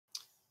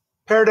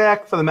Pear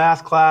Deck for the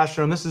math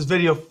classroom. This is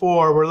video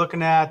 4. We're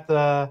looking at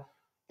the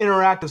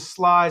interactive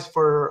slides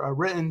for a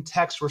written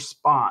text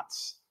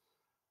response.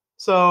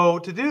 So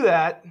to do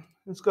that,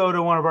 let's go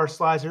to one of our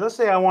slides here. Let's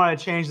say I want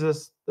to change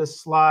this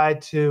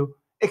slide to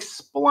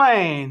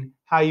explain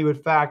how you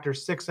would factor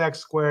 6x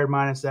squared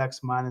minus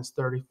x minus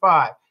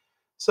 35.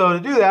 So to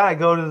do that, I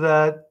go to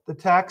the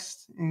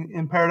text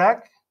in Pear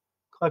Deck,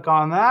 click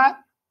on that,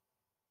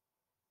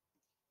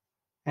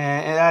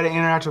 and add an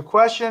interactive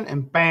question,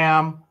 and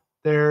bam,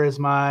 there is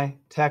my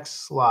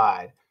text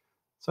slide.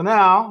 So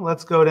now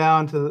let's go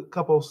down to a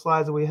couple of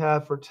slides that we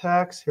have for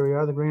text. Here we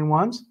are, the green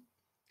ones.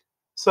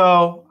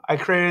 So I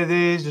created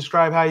these,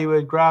 describe how you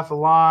would graph a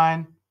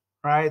line,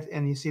 right?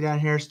 And you see down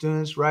here,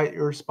 students, write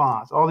your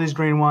response. All these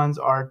green ones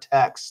are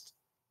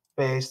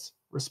text-based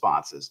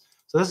responses.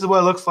 So this is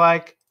what it looks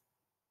like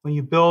when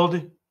you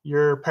build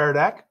your Pear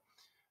Deck.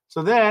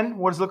 So then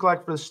what does it look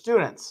like for the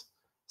students?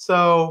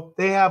 So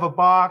they have a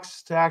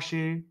box to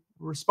actually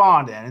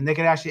respond in, and they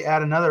can actually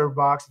add another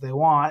box if they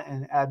want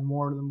and add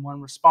more than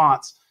one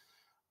response.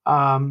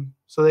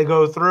 So they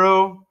go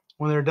through.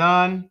 When they're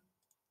done,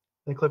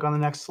 they click on the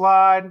next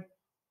slide.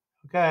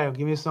 Okay,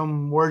 give me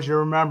some words you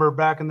remember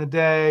back in the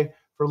day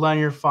for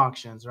linear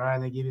functions, right?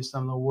 They give you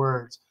some of the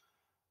words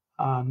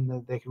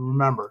that they can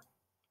remember,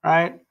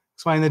 right?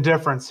 Explain the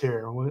difference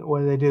here. What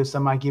do they do?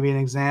 Some might give you an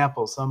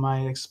example. Some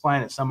might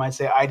explain it. Some might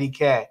say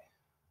IDK.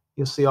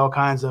 You'll see all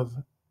kinds of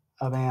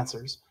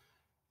answers.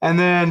 And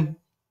then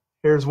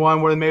here's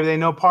one where maybe they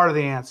know part of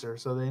the answer.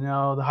 So they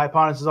know the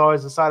hypotenuse is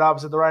always the side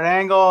opposite the right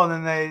angle,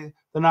 and then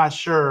they're not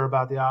sure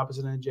about the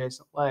opposite and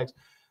adjacent legs.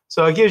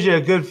 So it gives you a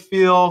good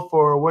feel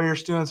for where your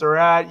students are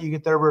at. You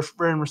get their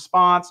written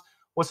response.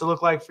 What's it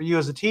look like for you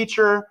as a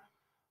teacher?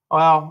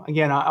 Well,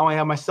 again, I only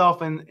have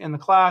myself in the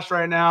class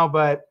right now,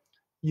 but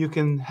you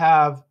can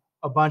have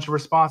a bunch of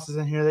responses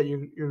in here that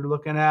you're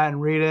looking at and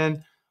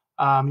reading.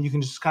 You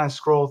can just kind of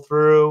scroll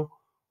through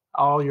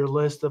all your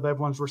list of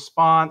everyone's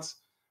response.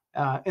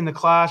 In the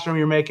classroom,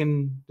 you're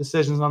making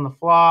decisions on the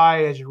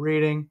fly as you're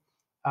reading.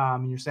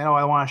 You're saying, oh,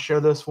 I want to share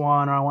this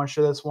one, or I want to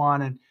share this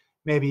one. And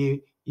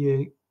maybe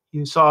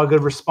you saw a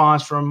good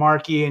response from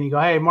Marky, and you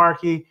go, hey,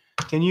 Marky,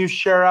 can you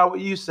share out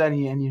what you said?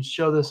 And you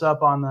show this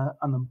up on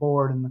the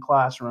board in the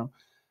classroom.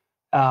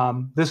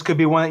 This could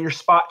be one that you're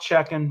spot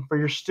checking for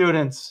your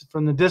students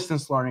from the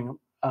distance learning,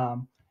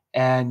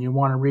 and you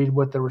want to read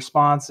what the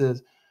response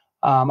is.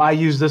 I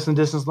use this in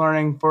distance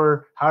learning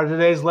for how did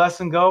today's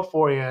lesson go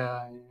for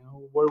you?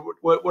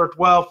 What worked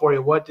well for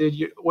you? What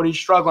are you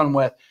struggling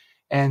with?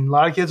 And a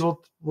lot of kids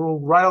will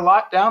write a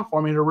lot down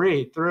for me to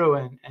read through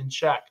and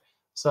check.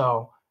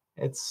 So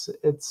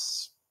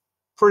it's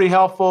pretty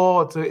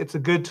helpful. It's a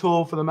good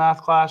tool for the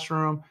math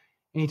classroom.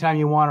 Anytime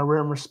you want a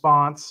written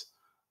response,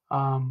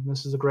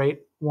 this is a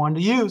great one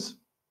to use.